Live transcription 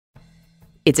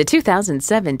It's a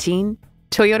 2017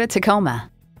 Toyota Tacoma.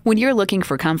 When you're looking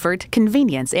for comfort,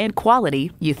 convenience, and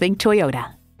quality, you think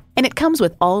Toyota. And it comes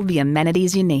with all the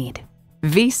amenities you need.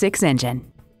 V6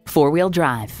 engine, four-wheel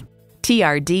drive,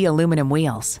 TRD aluminum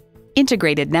wheels,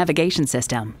 integrated navigation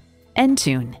system,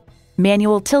 N-Tune,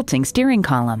 manual tilting steering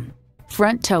column,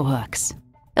 front tow hooks,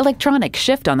 electronic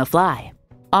shift on the fly,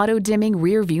 auto-dimming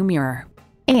rear view mirror,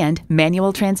 and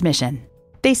manual transmission.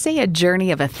 They say a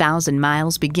journey of 1,000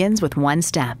 miles begins with one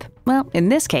step. Well, in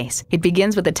this case, it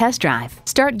begins with a test drive.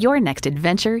 Start your next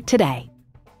adventure today.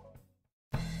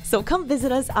 So come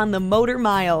visit us on the Motor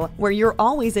Mile, where you're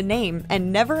always a name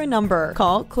and never a number.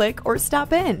 Call, click, or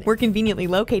stop in. We're conveniently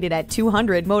located at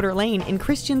 200 Motor Lane in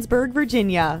Christiansburg,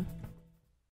 Virginia.